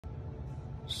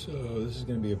So this is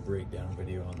going to be a breakdown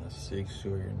video on the SIG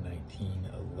Sauer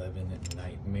 1911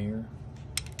 Nightmare.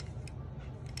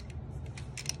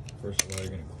 First of all, you're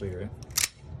going to clear it.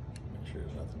 Make sure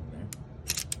there's nothing in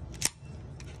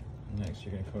there. Next,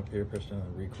 you're going to come up here, press down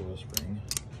the recoil spring,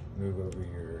 move over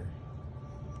your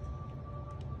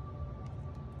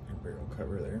barrel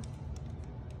cover there.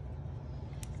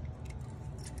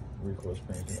 Recoil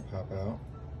spring is going to pop out.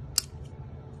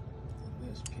 And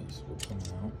this piece will come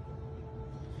out.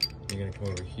 You're going to come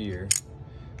over here,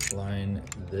 line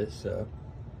this up,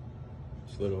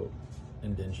 this little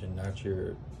indentation, not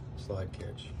your slide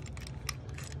catch.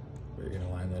 But you're going to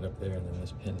line that up there, and then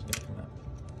this pin's going to come out,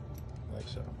 like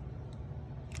so.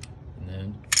 And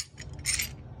then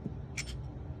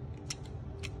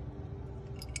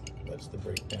that's the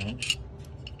breakdown.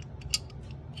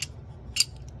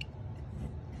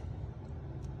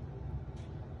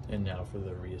 And now for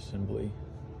the reassembly.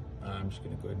 I'm just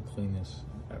going to go ahead and clean this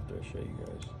after I show you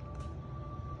guys.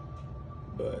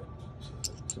 But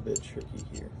it's a bit tricky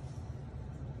here.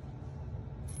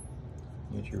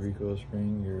 Get your recoil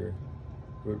spring, your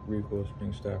recoil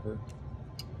spring stopper.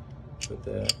 Put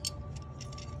that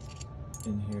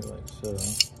in here like so.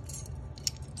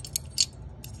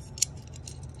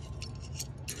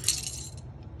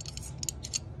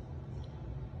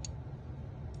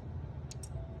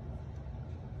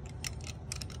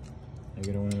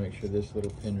 You're going to want to make sure this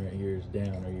little pin right here is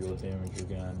down, or you will damage your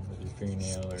gun with your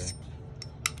fingernail or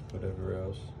whatever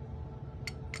else.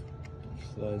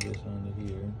 Slide this onto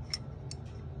here.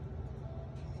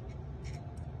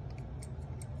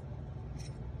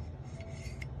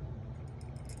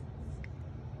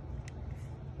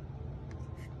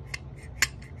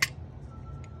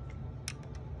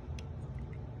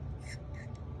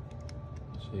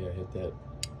 See, I hit that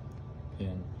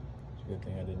pin. It's a good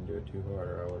thing I didn't do it too hard,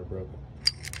 or I would have broke it.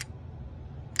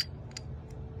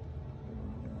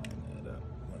 Line that up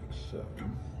like so.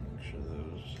 Make sure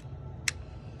those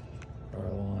are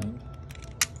aligned.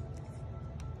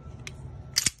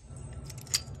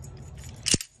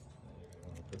 You're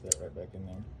going to put that right back in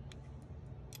there.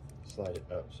 Slide it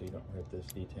up so you don't hurt this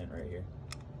detent right here.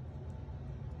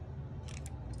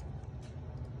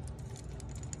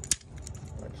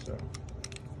 Like so.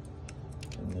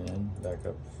 And then back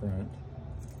up front,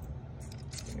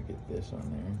 I'm gonna get this on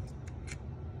there.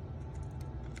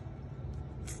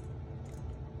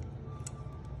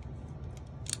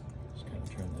 Just kind of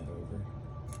turn that over.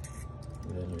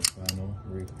 And then your final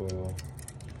recoil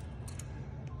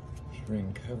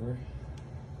spring cover.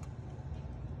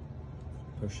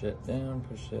 Push that down,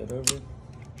 push that over,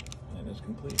 and it's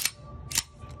complete.